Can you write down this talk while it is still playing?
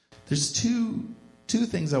There's two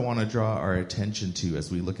things I want to draw our attention to as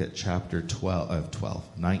we look at chapter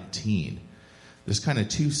 19. There's kind of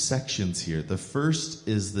two sections here. The first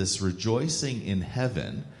is this rejoicing in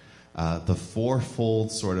heaven, the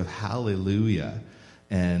fourfold sort of hallelujah,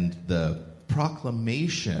 and the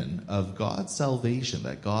proclamation of God's salvation,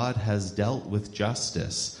 that God has dealt with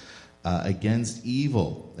justice against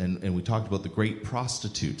evil. And we talked about the great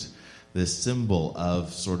prostitute, this symbol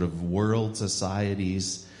of sort of world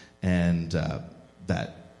societies and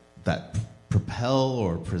that propel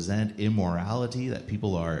or present immorality, that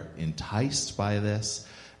people are enticed by this.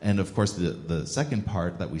 And of course, the second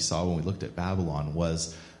part that we saw when we looked at Babylon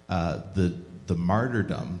was the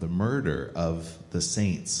martyrdom, the murder of the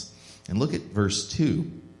saints. And look at verse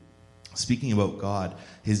 2. Speaking about God,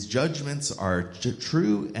 his judgments are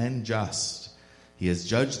true and just. He has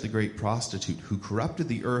judged the great prostitute who corrupted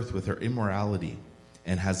the earth with her immorality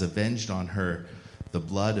and has avenged on her the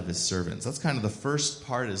blood of his servants. That's kind of the first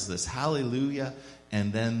part, is this hallelujah,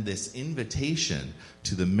 and then this invitation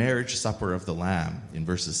to the marriage supper of the Lamb in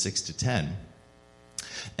verses 6 to 10.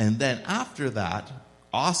 And then after that,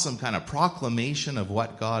 awesome kind of proclamation of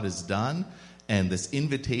what God has done and this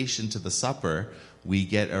invitation to the supper, we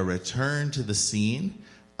get a return to the scene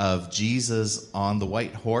of Jesus on the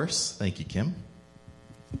white horse. Thank you, Kim.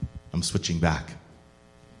 I'm switching back.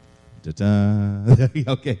 Ta-da.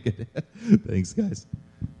 Okay, good. Thanks, guys.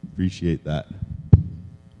 Appreciate that.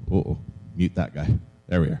 Uh-oh. Mute that guy.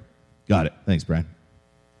 There we are. Got it. Thanks, Brian.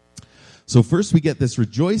 So first we get this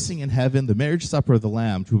rejoicing in heaven, the marriage supper of the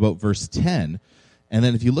Lamb, to about verse 10. And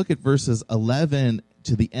then if you look at verses 11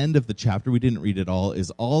 to the end of the chapter, we didn't read it all, is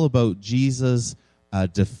all about Jesus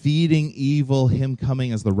defeating evil, him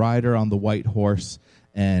coming as the rider on the white horse,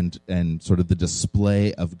 and sort of the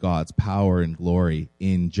display of God's power and glory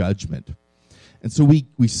in judgment. And so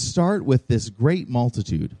we start with this great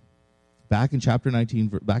multitude. Back in chapter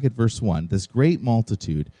 19, back at verse 1, this great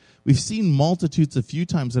multitude. We've seen multitudes a few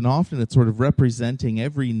times, and often it's sort of representing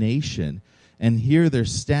every nation. And here they're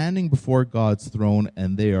standing before God's throne,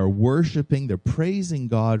 and they are worshiping, they're praising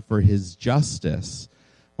God for his justice,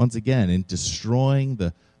 once again, in destroying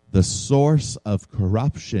the source of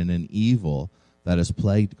corruption and evil that has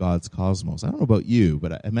plagued God's cosmos. I don't know about you,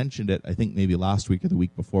 but I mentioned it, I think maybe last week or the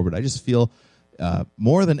week before, but I just feel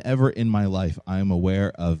more than ever in my life, I'm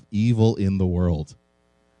aware of evil in the world.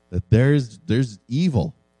 That there's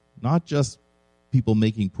evil, not just people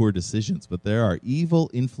making poor decisions, but there are evil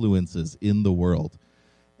influences in the world.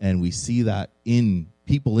 And we see that in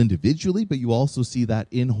people individually, but you also see that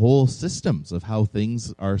in whole systems of how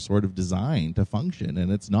things are sort of designed to function,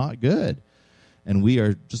 and it's not good. And we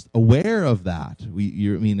are just aware of that.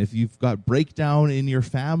 If you've got breakdown in your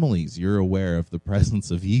families, you're aware of the presence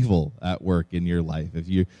of evil at work in your life. If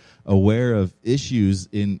you're aware of issues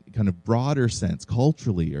in kind of broader sense,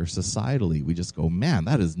 culturally or societally, we just go, man,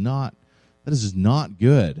 that is just not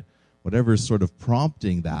good. Whatever is sort of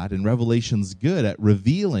prompting that, and Revelation's good at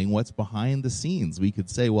revealing what's behind the scenes. We could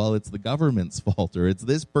say, well, it's the government's fault, or it's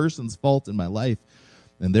this person's fault in my life,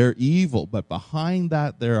 and they're evil. But behind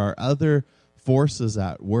that, there are other forces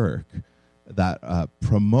at work that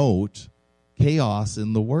promote chaos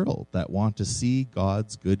in the world, that want to see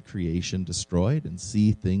God's good creation destroyed, and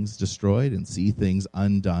see things destroyed, and see things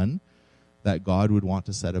undone that God would want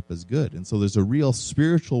to set up as good. And so there's a real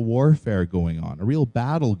spiritual warfare going on, a real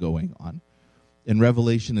battle going on. And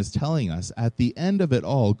Revelation is telling us, at the end of it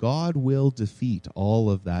all, God will defeat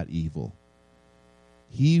all of that evil.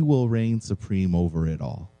 He will reign supreme over it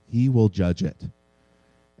all. He will judge it.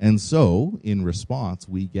 And so, in response,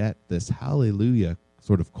 we get this hallelujah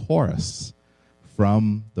sort of chorus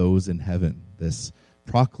from those in heaven, this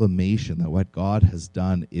proclamation that what God has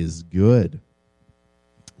done is good.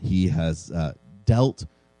 He has dealt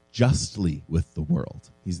justly with the world.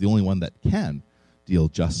 He's the only one that can deal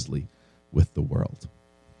justly with the world.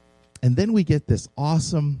 And then we get this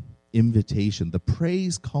awesome invitation. The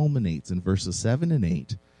praise culminates in verses 7 and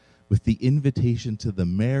 8 with the invitation to the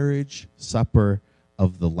marriage supper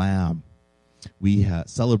of the Lamb. We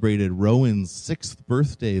celebrated Rowan's 6th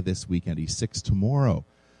birthday this weekend. He's 6 tomorrow.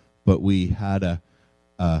 But we had it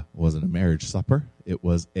wasn't a marriage supper. It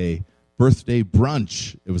was a birthday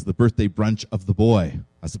brunch. It was the birthday brunch of the boy,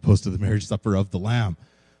 as opposed to the marriage supper of the Lamb.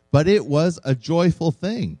 But it was a joyful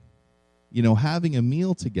thing. You know, having a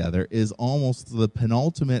meal together is almost the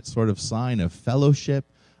penultimate sort of sign of fellowship,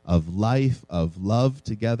 of life, of love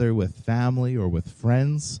together with family or with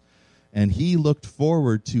friends. And he looked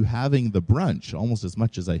forward to having the brunch almost as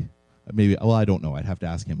much as I don't know. I'd have to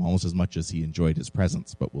ask him, almost as much as he enjoyed his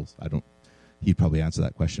presence. But he'd probably answer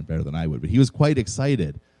that question better than I would. But he was quite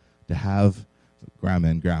excited to have grandma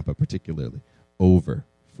and grandpa particularly, over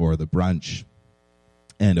for the brunch.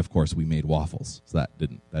 And of course we made waffles. So that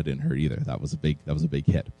didn't hurt either. That was a big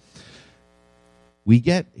hit. We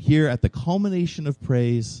get here at the culmination of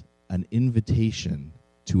praise an invitation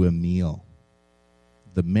to a meal.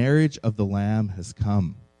 The marriage of the Lamb has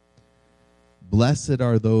come. Blessed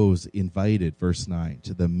are those invited, verse 9,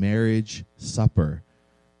 to the marriage supper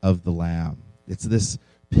of the Lamb. It's this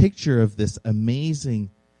picture of this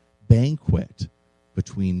amazing banquet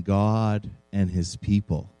between God and his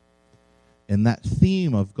people. And that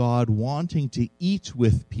theme of God wanting to eat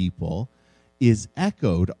with people is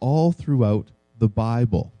echoed all throughout the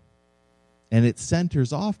Bible. And it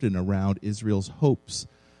centers often around Israel's hopes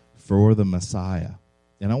for the Messiah.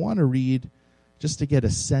 And I want to read, just to get a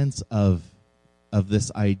sense of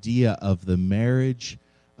this idea of the marriage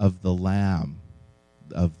of the Lamb,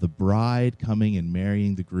 of the bride coming and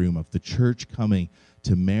marrying the groom, of the church coming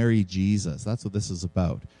to marry Jesus. That's what this is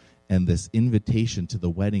about. And this invitation to the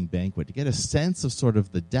wedding banquet. To get a sense of sort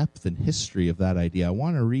of the depth and history of that idea, I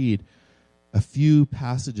want to read a few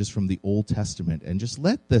passages from the Old Testament and just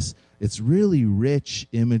let this, it's really rich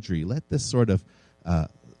imagery, let this sort of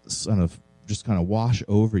just kind of wash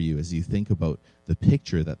over you as you think about the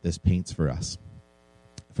picture that this paints for us.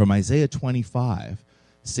 From Isaiah 25,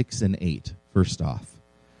 6 and 8, first off.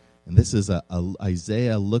 And this is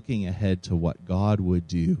Isaiah looking ahead to what God would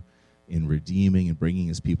do in redeeming and bringing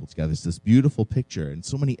his people together. It's this beautiful picture and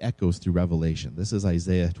so many echoes through Revelation. This is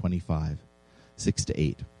Isaiah 25, 6 to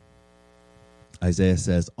 8. Isaiah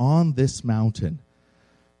says, "On this mountain,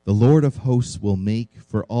 the Lord of hosts will make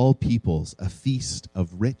for all peoples a feast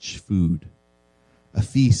of rich food, a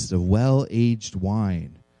feast of well-aged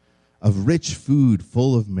wine, of rich food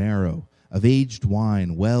full of marrow, of aged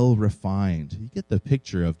wine well refined." You get the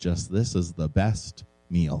picture of just this is the best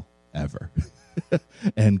meal ever.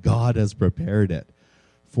 And God has prepared it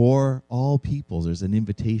for all peoples. There's an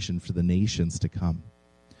invitation for the nations to come.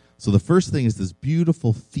 So the first thing is this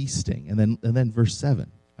beautiful feasting. And then verse 7,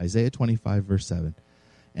 Isaiah 25, verse 7.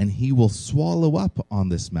 "And he will swallow up on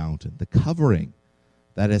this mountain the covering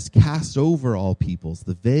that has cast over all peoples,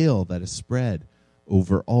 the veil that is spread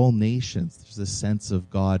over all nations." There's a sense of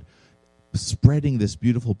God spreading this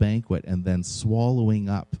beautiful banquet and then swallowing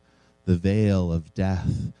up the veil of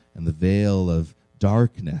death and the veil of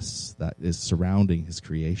darkness that is surrounding his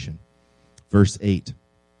creation. Verse 8,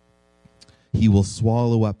 "He will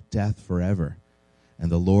swallow up death forever,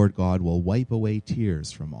 and the Lord God will wipe away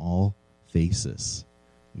tears from all faces."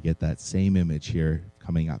 We get that same image here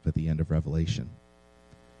coming up at the end of Revelation.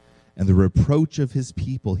 "And the reproach of his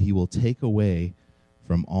people he will take away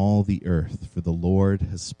from all the earth, for the Lord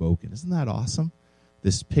has spoken." Isn't that awesome?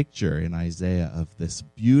 This picture in Isaiah of this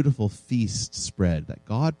beautiful feast spread that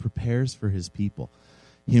God prepares for his people.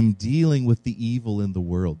 Him dealing with the evil in the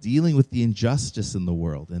world, dealing with the injustice in the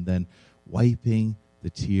world, and then wiping the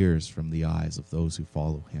tears from the eyes of those who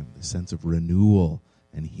follow him. The sense of renewal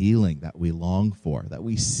and healing that we long for, that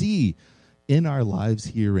we see in our lives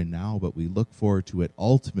here and now, but we look forward to it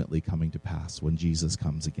ultimately coming to pass when Jesus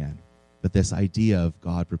comes again. But this idea of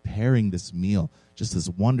God preparing this meal, just this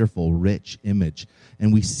wonderful, rich image.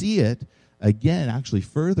 And we see it again, actually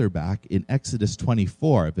further back in Exodus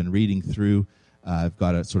 24. I've been reading through, I've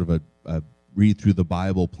got a sort of a read through the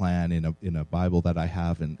Bible plan in a Bible that I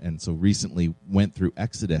have, and so recently went through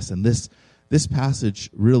Exodus. And this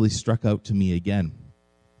passage really stuck out to me again.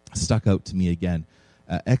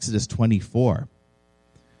 Exodus 24.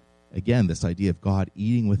 Again, this idea of God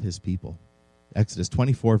eating with his people. Exodus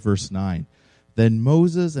 24, verse 9. "Then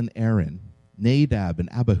Moses and Aaron, Nadab and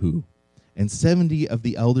Abihu, and 70 of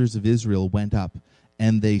the elders of Israel went up,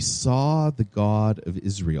 and they saw the God of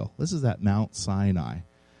Israel." This is at Mount Sinai,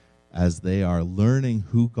 as they are learning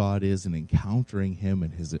who God is and encountering him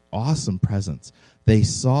and his awesome presence. "They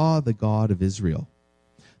saw the God of Israel.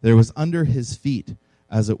 There was under his feet,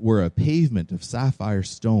 as it were, a pavement of sapphire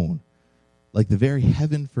stone, like the very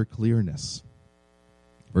heaven for clearness."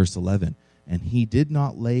 Verse 11. "And he did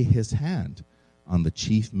not lay his hand on the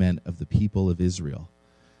chief men of the people of Israel."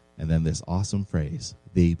 And then this awesome phrase,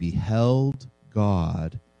 "They beheld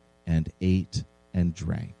God and ate and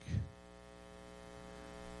drank."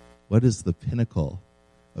 What is the pinnacle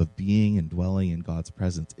of being and dwelling in God's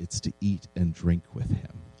presence? It's to eat and drink with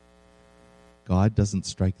him. God doesn't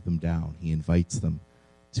strike them down. He invites them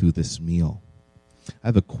to this meal. I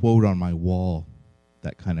have a quote on my wall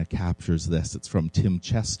that kind of captures this. It's from Tim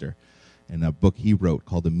Chester in a book he wrote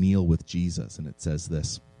called A Meal with Jesus. And it says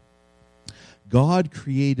this: "God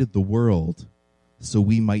created the world so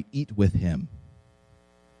we might eat with him.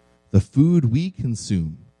 The food we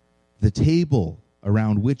consume, the table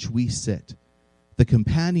around which we sit, The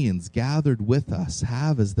companions gathered with us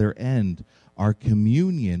have as their end our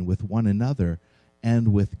communion with one another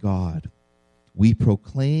and with God. We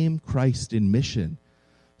proclaim Christ in mission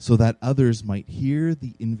so that others might hear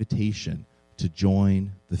the invitation to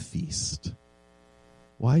join the feast.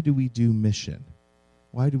 Why do we do mission?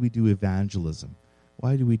 Why do we do evangelism?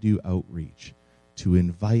 Why do we do outreach? To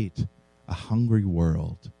invite a hungry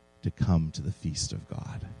world to come to the feast of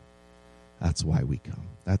God. That's why we come.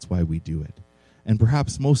 That's why we do it. And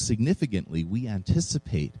perhaps most significantly, we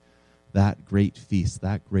anticipate that great feast,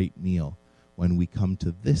 that great meal, when we come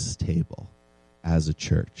to this table as a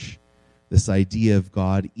church. This idea of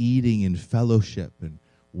God eating in fellowship and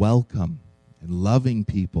welcome and loving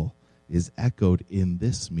people is echoed in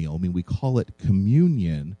this meal. I mean, we call it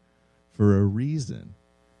communion for a reason.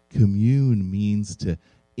 Commune means to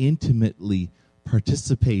intimately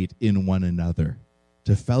participate in one another,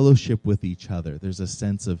 to fellowship with each other. There's a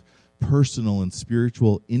sense of personal and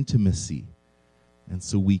spiritual intimacy. And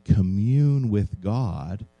so we commune with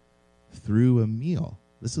God through a meal.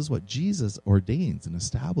 This is what Jesus ordains and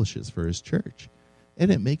establishes for his church. And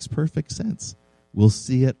it makes perfect sense. We'll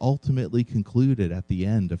see it ultimately concluded at the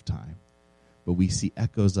end of time. But we see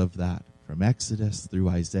echoes of that from Exodus through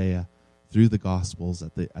Isaiah, through the Gospels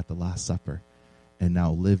at the Last Supper, and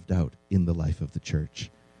now lived out in the life of the church.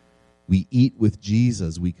 We eat with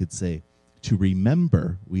Jesus, we could say, to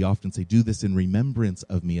remember. We often say, do this in remembrance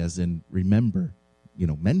of me, as in remember,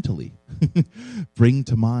 mentally. Bring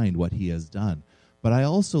to mind what he has done. But I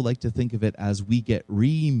also like to think of it as we get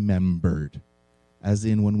remembered, as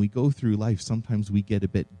in when we go through life, sometimes we get a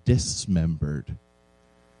bit dismembered,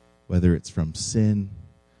 whether it's from sin,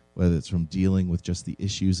 whether it's from dealing with just the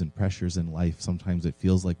issues and pressures in life. Sometimes it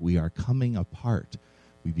feels like we are coming apart.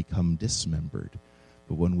 We become dismembered.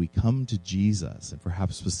 But when we come to Jesus, and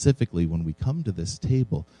perhaps specifically when we come to this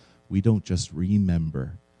table, we don't just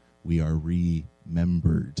remember, we are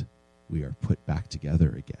remembered. We are put back together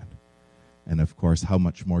again. And of course, how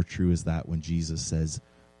much more true is that when Jesus says,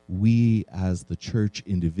 we as the church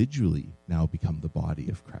individually now become the body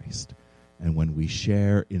of Christ. And when we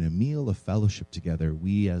share in a meal of fellowship together,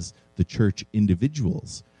 we as the church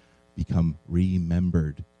individuals become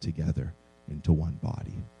remembered together into one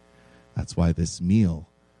body. That's why this meal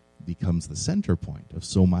becomes the center point of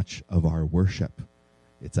so much of our worship.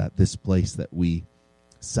 It's at this place that we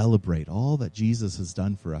celebrate all that Jesus has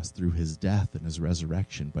done for us through his death and his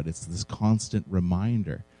resurrection, but it's this constant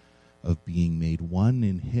reminder of being made one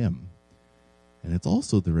in him. And it's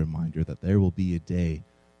also the reminder that there will be a day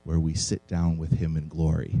where we sit down with him in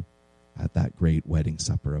glory at that great wedding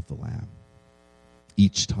supper of the Lamb.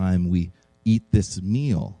 Each time we eat this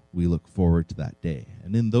meal, we look forward to that day.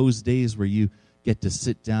 And in those days where you get to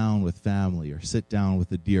sit down with family or sit down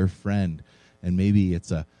with a dear friend, and maybe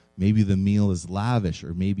the meal is lavish,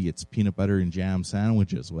 or maybe it's peanut butter and jam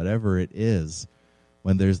sandwiches, whatever it is,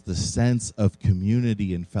 when there's the sense of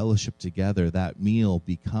community and fellowship together, that meal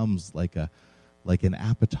becomes like an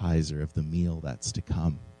appetizer of the meal that's to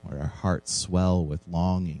come, where our hearts swell with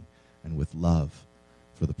longing and with love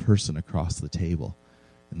for the person across the table.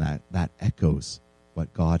 And that echoes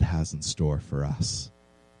what God has in store for us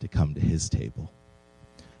to come to his table.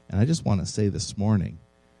 And I just want to say this morning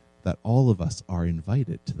that all of us are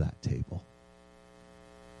invited to that table.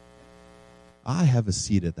 I have a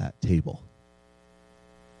seat at that table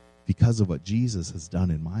because of what Jesus has done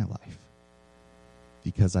in my life,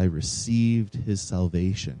 because I received his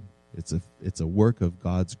salvation. It's a work of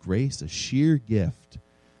God's grace, a sheer gift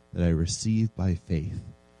that I received by faith,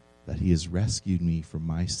 that he has rescued me from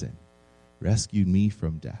my sin, rescued me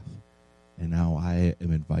from death, and now I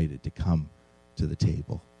am invited to come to the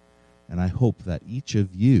table. And I hope that each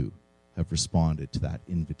of you have responded to that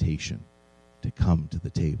invitation to come to the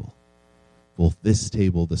table. Both this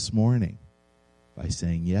table this morning by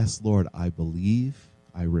saying, yes, Lord, I believe,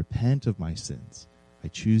 I repent of my sins. I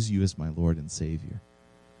choose you as my Lord and Savior.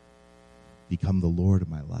 Become the Lord of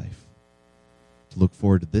my life. To look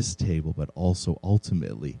forward to this table, but also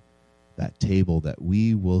ultimately that table that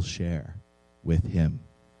we will share with him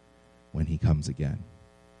when he comes again.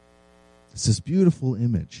 It's this beautiful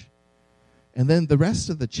image. And then the rest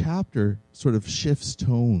of the chapter sort of shifts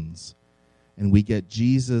tones, and we get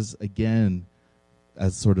Jesus again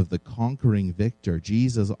as sort of the conquering victor,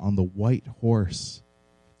 Jesus on the white horse.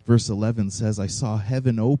 Verse 11 says, I saw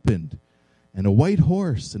heaven opened, and a white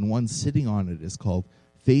horse, and one sitting on it is called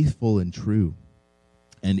Faithful and True.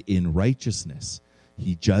 And in righteousness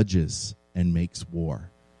he judges and makes war.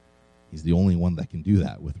 He's the only one that can do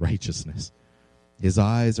that with righteousness. His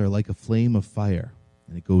eyes are like a flame of fire.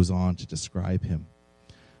 And it goes on to describe him.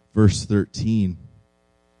 Verse 13,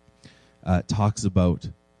 talks about,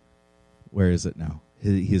 where is it now?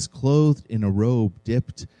 He is clothed in a robe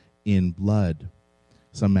dipped in blood.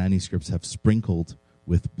 Some manuscripts have sprinkled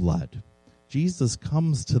with blood. Jesus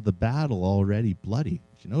comes to the battle already bloody.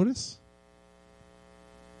 Did you notice?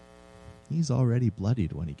 He's already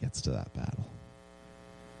bloodied when he gets to that battle.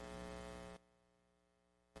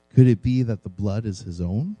 Could it be that the blood is his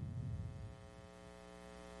own?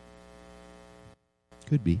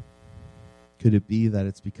 Could be. Could it be that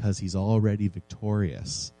it's because he's already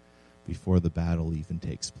victorious before the battle even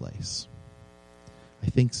takes place? I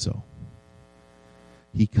think so.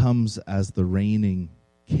 He comes as the reigning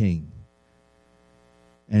king.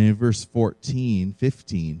 And in verse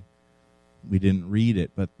 15, we didn't read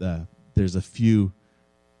it, but there's a few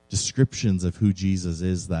descriptions of who Jesus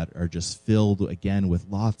is that are just filled, again, with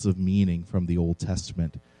lots of meaning from the Old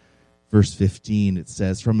Testament. Verse 15, it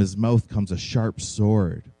says, "From his mouth comes a sharp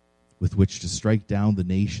sword with which to strike down the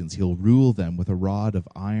nations. He'll rule them with a rod of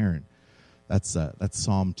iron." That's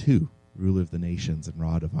Psalm 2, ruler of the nations and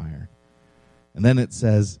rod of iron. And then it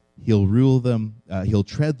says, he'll rule them, he'll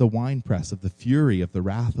tread the winepress of the fury of the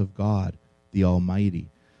wrath of God, the Almighty.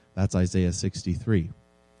 That's Isaiah 63.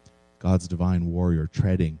 God's divine warrior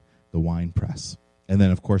treading the winepress. And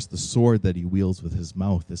then, of course, the sword that he wields with his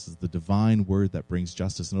mouth. This is the divine word that brings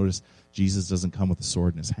justice. Notice, Jesus doesn't come with a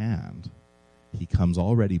sword in his hand. He comes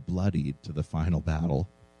already bloodied to the final battle,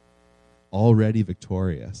 already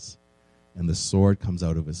victorious. And the sword comes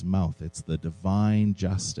out of his mouth. It's the divine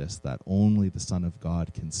justice that only the Son of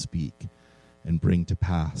God can speak and bring to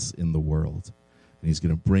pass in the world. And he's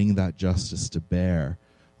going to bring that justice to bear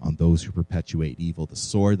on those who perpetuate evil. The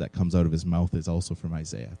sword that comes out of his mouth is also from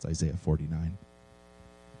Isaiah. It's Isaiah 49.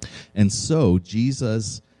 And so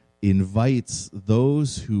Jesus invites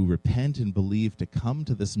those who repent and believe to come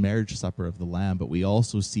to this marriage supper of the Lamb, but we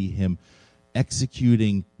also see him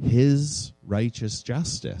executing his righteous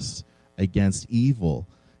justice against evil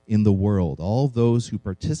in the world. All those who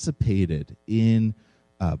participated in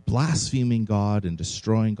blaspheming God and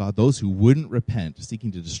destroying God, those who wouldn't repent,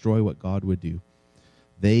 seeking to destroy what God would do,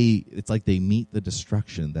 it's like they meet the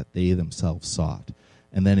destruction that they themselves sought.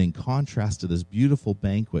 And then in contrast to this beautiful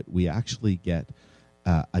banquet, we actually get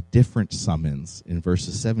a different summons in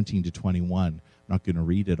verses 17 to 21. I'm not going to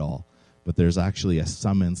read it all, but there's actually a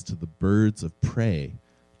summons to the birds of prey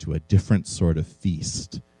to a different sort of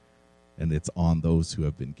feast. And it's on those who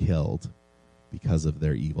have been killed because of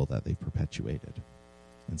their evil that they perpetuated.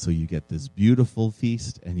 And so you get this beautiful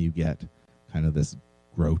feast, and you get kind of this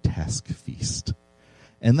grotesque feast.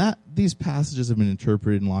 And these passages have been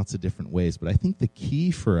interpreted in lots of different ways, but I think the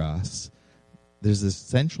key for us, there's this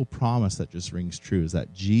central promise that just rings true, is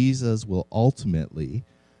that Jesus will ultimately,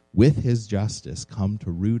 with his justice, come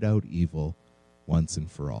to root out evil once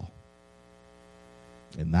and for all.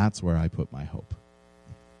 And that's where I put my hope.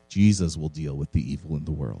 Jesus will deal with the evil in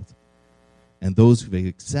the world. And those who've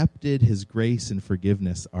accepted his grace and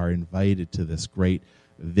forgiveness are invited to this great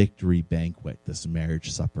victory banquet, this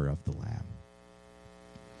marriage supper of the Lamb.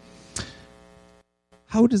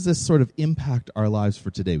 How does this sort of impact our lives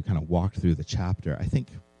for today? We kind of walked through the chapter. I think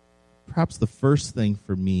perhaps the first thing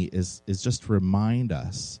for me is just to remind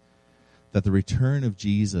us that the return of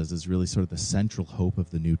Jesus is really sort of the central hope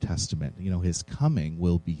of the New Testament. You know, his coming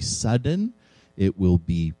will be sudden. It will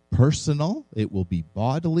be personal. It will be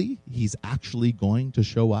bodily. He's actually going to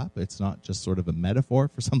show up. It's not just sort of a metaphor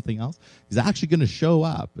for something else. He's actually going to show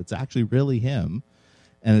up. It's actually really him.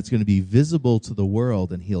 And it's going to be visible to the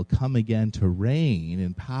world, and he'll come again to reign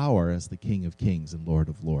in power as the King of Kings and Lord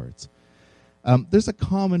of Lords. There's a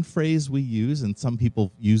common phrase we use, and some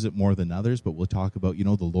people use it more than others, but we'll talk about,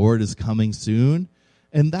 the Lord is coming soon.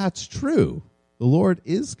 And that's true. The Lord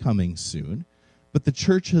is coming soon. But the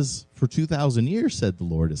church has, for 2,000 years, said the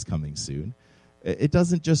Lord is coming soon. It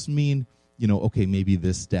doesn't just mean, okay, maybe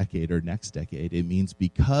this decade or next decade. It means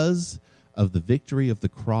because of the victory of the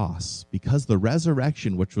cross, because the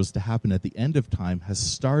resurrection, which was to happen at the end of time, has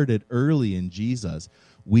started early in Jesus,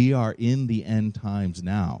 we are in the end times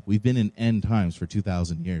now. We've been in end times for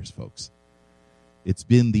 2,000 years, folks. It's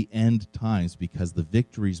been the end times because the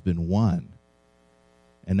victory's been won.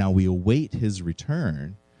 And now we await his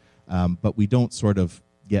return. But we don't sort of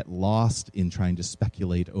get lost in trying to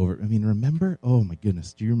speculate over. I mean, remember? Oh, my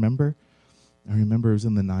goodness. Do you remember? I remember it was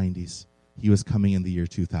in the 90s. He was coming in the year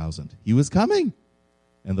 2000. He was coming.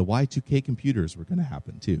 And the Y2K computers were going to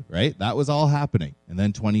happen too, right? That was all happening. And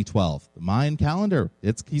then 2012, the Mayan calendar,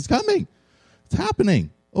 he's coming. It's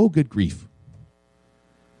happening. Oh, good grief.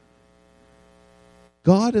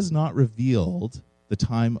 God has not revealed the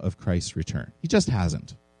time of Christ's return. He just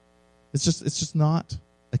hasn't. It's just not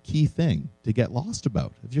a key thing to get lost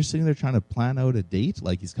about. If you're sitting there trying to plan out a date,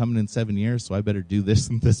 like he's coming in 7 years, so I better do this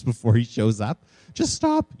and this before he shows up, just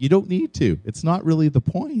stop. You don't need to. It's not really the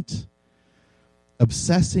point.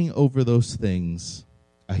 Obsessing over those things,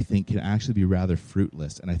 I think, can actually be rather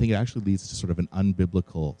fruitless, and I think it actually leads to sort of an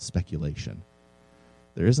unbiblical speculation.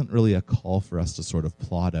 There isn't really a call for us to sort of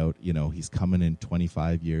plot out, he's coming in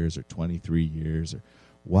 25 years or 23 years or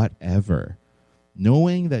whatever.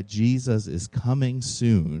 Knowing that Jesus is coming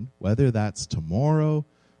soon, whether that's tomorrow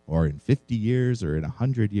or in 50 years or in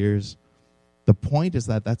 100 years, the point is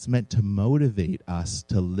that that's meant to motivate us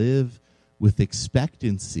to live with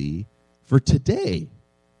expectancy for today.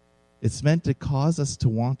 It's meant to cause us to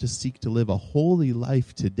want to seek to live a holy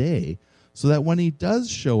life today so that when he does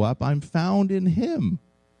show up, I'm found in him.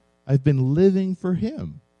 I've been living for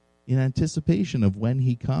him in anticipation of when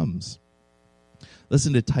he comes.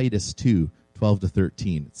 Listen to Titus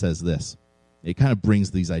 2:12-13. It says this. It kind of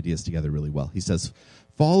brings these ideas together really well. He says,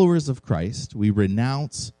 "Followers of Christ, we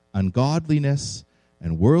renounce ungodliness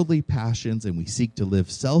and worldly passions, and we seek to live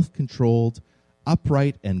self-controlled,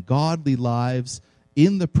 upright, and godly lives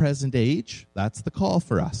in the present age." That's the call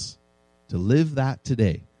for us, to live that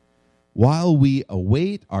today, while we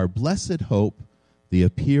await our blessed hope, the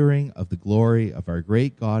appearing of the glory of our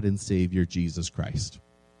great God and Savior, Jesus Christ.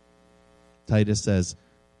 Titus says,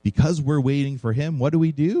 because we're waiting for him, what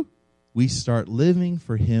do? We start living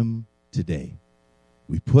for him today.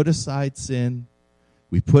 We put aside sin.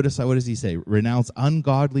 We put aside, what does he say? Renounce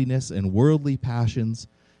ungodliness and worldly passions,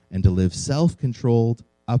 and to live self-controlled,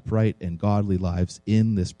 upright, and godly lives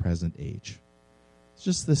in this present age. It's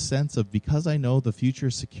just this sense of, because I know the future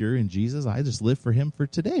is secure in Jesus, I just live for him for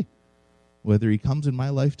today. Whether he comes in my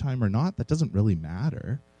lifetime or not, that doesn't really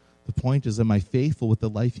matter. The point is, am I faithful with the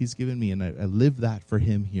life he's given me, and I live that for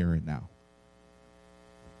him here and now?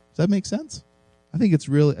 Does that make sense? I think it's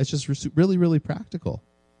just really, really practical.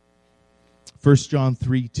 1 John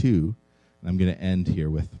 3:2, and I'm going to end here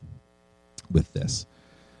with this.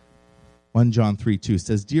 1 John 3:2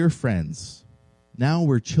 says, "Dear friends, now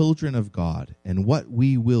we're children of God, and what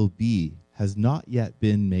we will be has not yet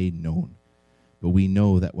been made known. But we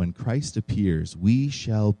know that when Christ appears, we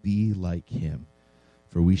shall be like him,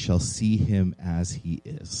 for we shall see him as he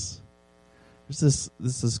is." There's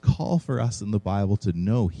this call for us in the Bible to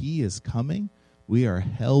know he is coming. We are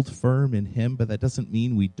held firm in him, but that doesn't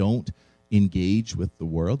mean we don't engage with the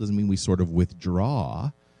world. Doesn't mean we sort of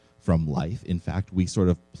withdraw from life. In fact, we sort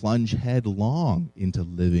of plunge headlong into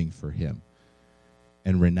living for him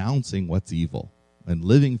and renouncing what's evil and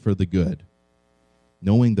living for the good,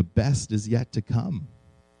 knowing the best is yet to come.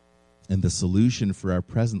 And the solution for our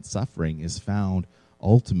present suffering is found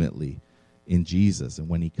ultimately in Jesus. And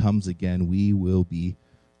when he comes again, we will be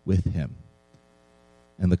with him.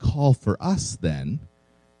 And the call for us then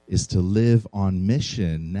is to live on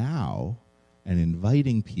mission now and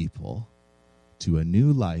inviting people to a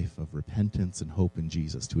new life of repentance and hope in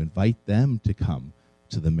Jesus, to invite them to come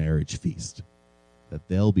to the marriage feast, that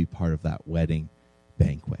they'll be part of that wedding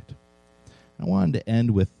banquet. I wanted to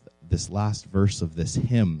end with this last verse of this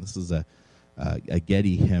hymn. This is a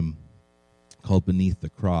Getty hymn called "Beneath the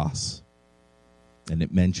Cross," and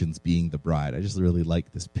it mentions being the bride. I just really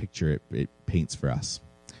like this picture it paints for us.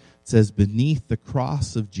 It says, "Beneath the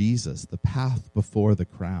cross of Jesus, the path before the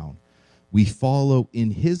crown, we follow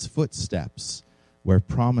in his footsteps where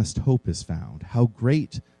promised hope is found. How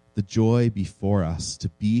great the joy before us to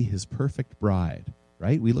be his perfect bride,"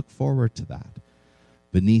 right? We look forward to that.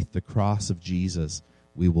 "Beneath the cross of Jesus,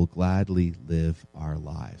 we will gladly live our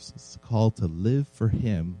lives." It's a call to live for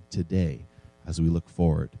him today as we look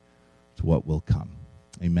forward to what will come.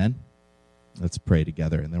 Amen? Let's pray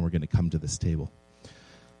together, and then we're going to come to this table.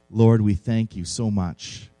 Lord, we thank you so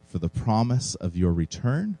much for the promise of your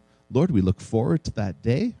return. Lord, we look forward to that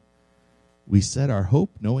day. We set our hope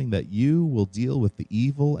knowing that you will deal with the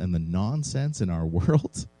evil and the nonsense in our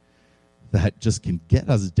world that just can get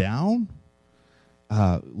us down.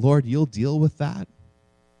 Lord, you'll deal with that.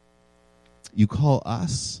 You call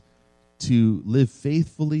us to live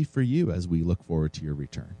faithfully for you as we look forward to your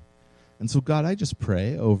return. And so, God, I just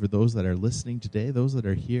pray over those that are listening today, those that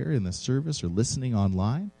are here in the service or listening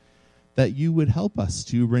online, that you would help us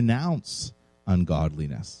to renounce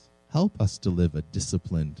ungodliness. Help us to live a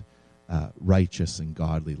disciplined, righteous, and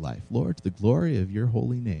godly life. Lord, to the glory of your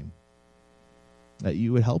holy name, that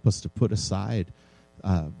you would help us to put aside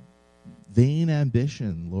vain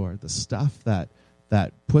ambition, Lord, the stuff that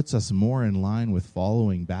puts us more in line with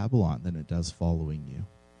following Babylon than it does following you.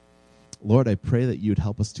 Lord, I pray that you'd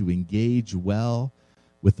help us to engage well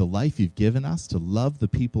with the life you've given us, to love the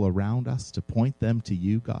people around us, to point them to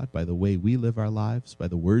you, God, by the way we live our lives, by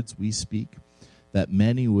the words we speak, that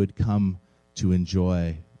many would come to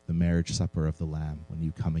enjoy the marriage supper of the Lamb when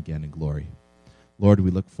you come again in glory. Lord,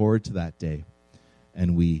 we look forward to that day,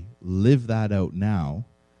 and we live that out now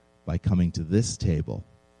by coming to this table.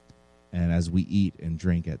 And as we eat and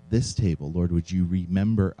drink at this table, Lord, would you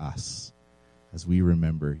remember us as we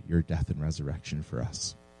remember your death and resurrection for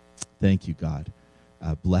us. Thank you, God.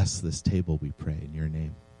 Bless this table, we pray, in your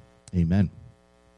name. Amen.